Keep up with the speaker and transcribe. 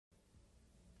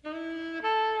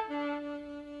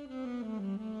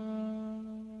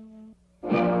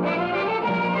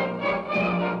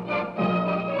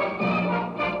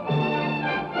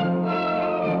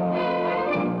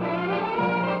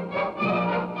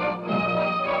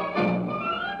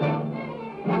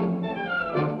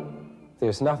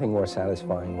There's nothing more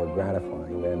satisfying, more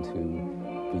gratifying than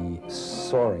to be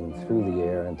soaring through the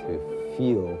air and to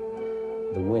feel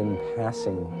the wind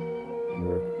passing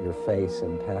your face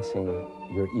and passing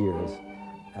your ears,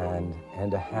 and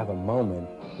to have a moment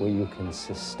where you can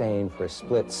sustain for a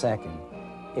split second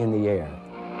in the air.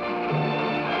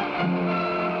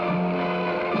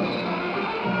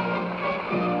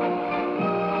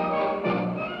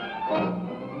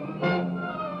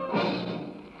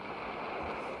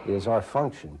 It is our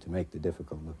function to make the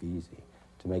difficult look easy,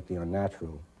 to make the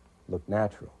unnatural look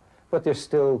natural. But there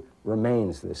still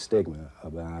remains this stigma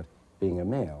about being a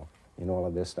male in all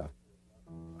of this stuff.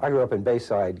 I grew up in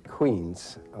Bayside,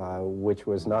 Queens, which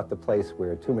was not the place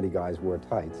where too many guys wore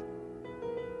tights.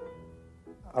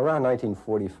 Around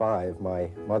 1945, my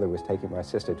mother was taking my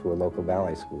sister to a local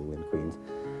ballet school in Queens.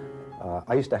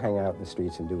 I used to hang out in the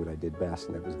streets and do what I did best,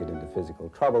 and that was get into physical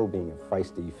trouble, being a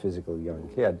feisty, physical young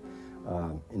kid.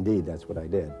 Indeed, that's what I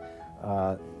did.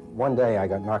 One day, I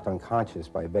got knocked unconscious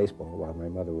by a baseball while my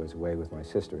mother was away with my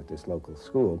sister at this local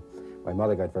school. My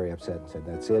mother got very upset and said,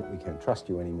 "That's it, we can't trust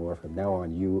you anymore. From now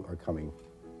on, you are coming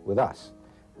with us."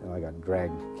 And I got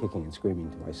dragged kicking and screaming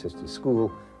to my sister's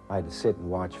school. I had to sit and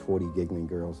watch 40 giggling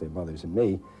girls, their mothers and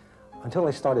me, until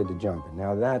I started to jump. And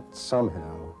now that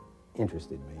somehow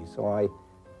interested me. So I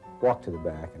walked to the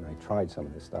back and I tried some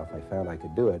of this stuff. I found I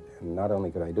could do it. And not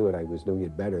only could I do it, I was doing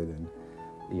it better than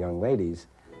the young ladies.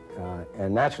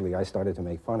 And naturally, I started to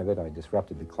make fun of it. I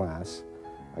disrupted the class.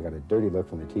 I got a dirty look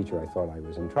from the teacher. I thought I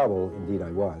was in trouble. Indeed,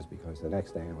 I was, because the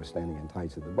next day I was standing in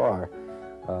tights at the bar,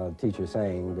 the teacher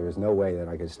saying there was no way that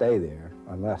I could stay there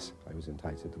unless I was in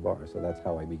tights at the bar. So that's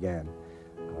how I began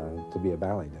to be a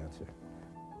ballet dancer.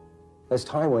 As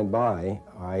time went by,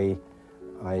 I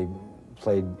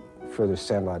played further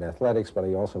sandlot athletics, but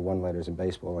I also won letters in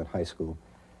baseball in high school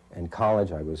and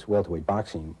college. I was welterweight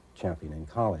boxing champion in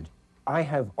college. I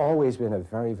have always been a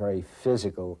very, very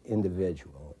physical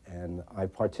individual, and I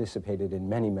participated in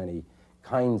many, many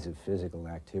kinds of physical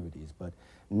activities, but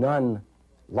none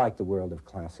like the world of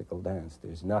classical dance.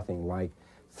 There's nothing like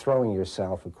throwing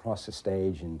yourself across the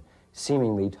stage in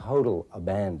seemingly total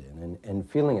abandon and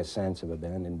feeling a sense of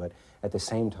abandon, but at the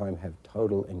same time have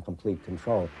total and complete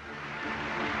control.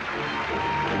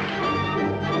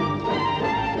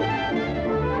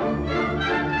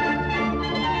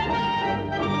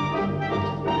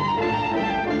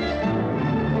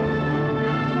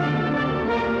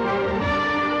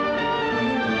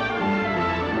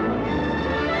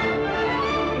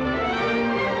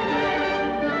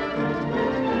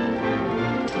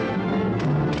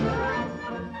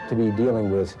 To be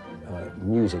dealing with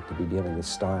music, to be dealing with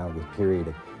style, with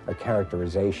period, a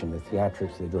characterization, the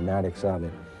theatrics, the dramatics of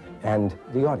it, and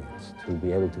the audience, to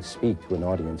be able to speak to an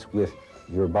audience with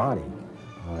your body,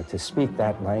 to speak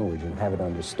that language and have it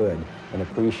understood and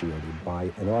appreciated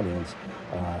by an audience.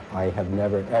 I have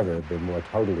never, ever been more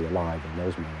totally alive in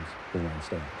those moments being on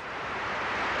stage.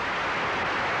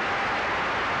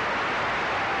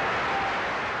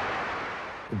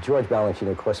 George Balanchine,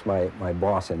 of course, my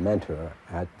boss and mentor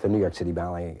at the New York City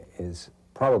Ballet, is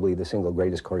probably the single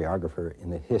greatest choreographer in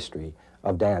the history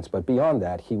of dance. But beyond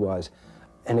that, he was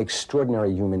an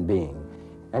extraordinary human being.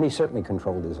 And he certainly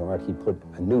controlled his art. He put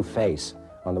a new face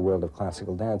on the world of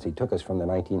classical dance. He took us from the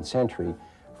 19th century,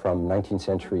 from 19th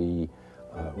century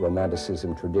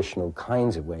romanticism, traditional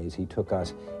kinds of ways. He took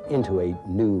us into a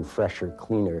new, fresher,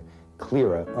 cleaner,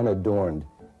 clearer, unadorned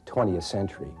 20th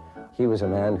century. He was a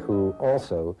man who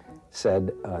also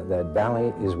said that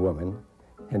ballet is woman,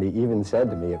 and he even said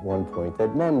to me at one point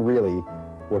that men really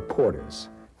were porters.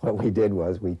 What we did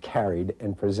was we carried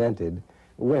and presented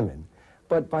women.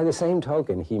 But by the same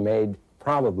token, he made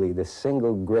probably the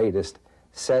single greatest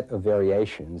set of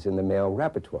variations in the male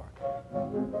repertoire.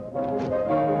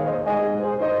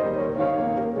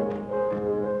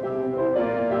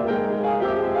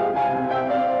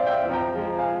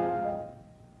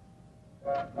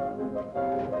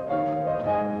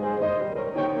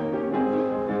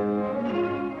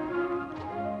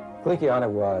 Glichiana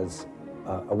was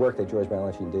a work that George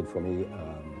Balanchine did for me,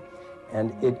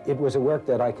 and it was a work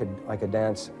that I could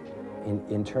dance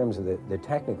in terms of the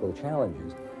technical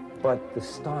challenges, but the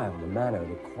style, the manner,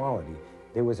 the quality,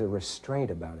 there was a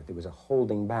restraint about it, there was a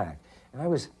holding back. And I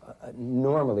was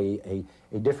normally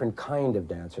a different kind of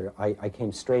dancer. I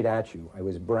came straight at you, I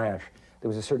was brash, there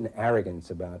was a certain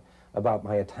arrogance about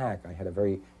my attack. I had a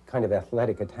very kind of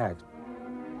athletic attack.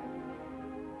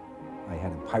 I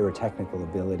had a pyrotechnical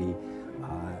ability.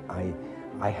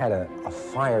 I had a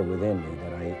fire within me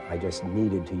that I just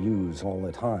needed to use all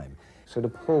the time. So to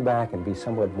pull back and be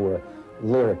somewhat more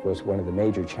lyric was one of the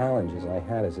major challenges I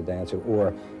had as a dancer,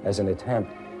 or as an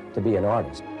attempt to be an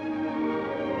artist.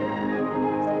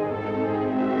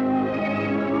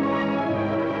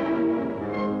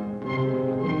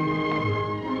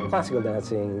 Classical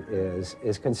dancing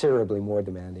is considerably more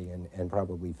demanding and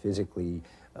probably physically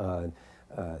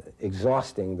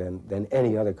exhausting than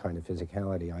any other kind of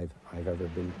physicality I've ever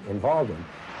been involved in.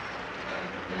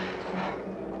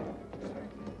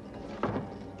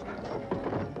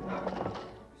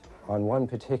 On one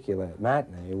particular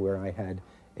matinee where I had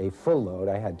a full load,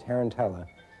 I had Tarantella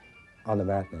on the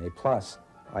matinee, plus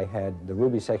I had the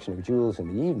Ruby section of Jules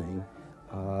in the evening.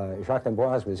 Jacques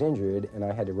d'Amboise was injured, and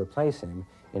I had to replace him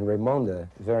in Raymonda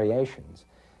variations.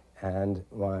 And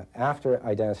after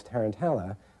I danced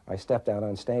Tarantella, I stepped out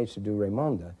on stage to do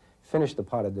Raymonda, finished the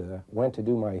pas de deux, went to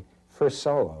do my first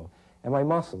solo, and my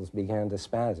muscles began to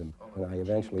spasm. And I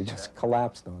eventually just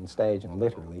collapsed on stage and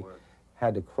literally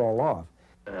had to crawl off.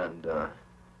 And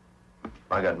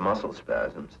I got muscle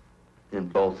spasms in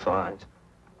both sides.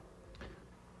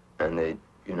 And they,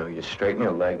 you know, you straighten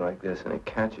your leg like this and it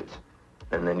catches.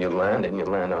 And then you land and you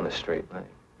land on a straight leg.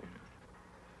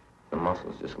 The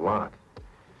muscles just lock.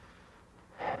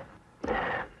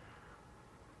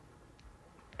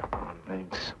 Oh,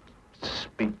 legs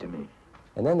speak to me.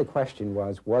 And then the question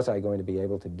was I going to be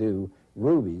able to do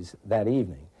Ruby's that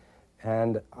evening?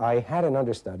 And I had an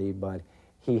understudy, but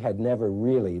he had never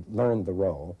really learned the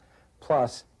role.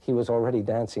 Plus, he was already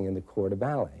dancing in the corps de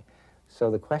ballet. So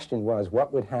the question was,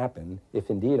 what would happen if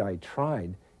indeed I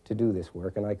tried to do this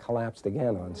work and I collapsed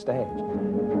again on stage?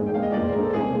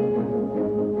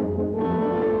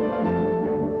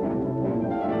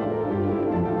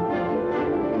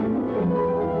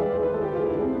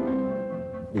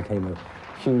 It became a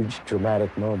huge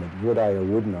dramatic moment. Would I or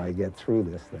wouldn't I get through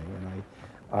this thing?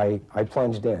 And I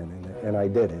plunged in and I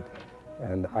did it.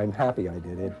 And I'm happy I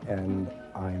did it, and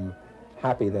I'm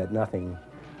happy that nothing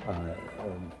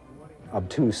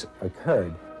obtuse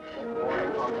occurred.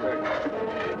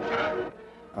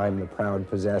 I'm the proud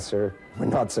possessor, or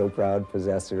not so proud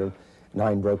possessor, of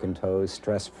 9 broken toes,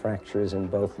 stress fractures in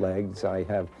both legs. I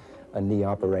have a knee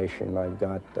operation. I've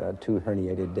got 2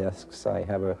 herniated discs. I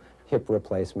have a hip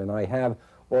replacement. I have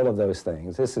all of those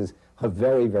things. This is a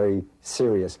very, very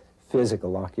serious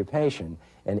physical occupation,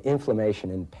 and inflammation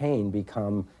and pain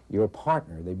become your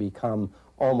partner. They become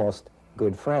almost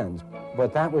good friends.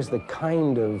 But that was the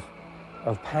kind of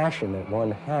passion that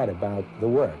one had about the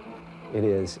work. It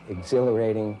is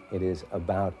exhilarating, it is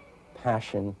about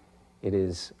passion, it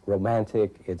is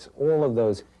romantic, it's all of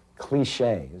those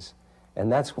cliches.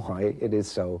 And that's why it is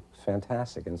so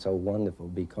fantastic and so wonderful,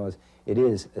 because it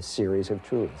is a series of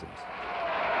truisms.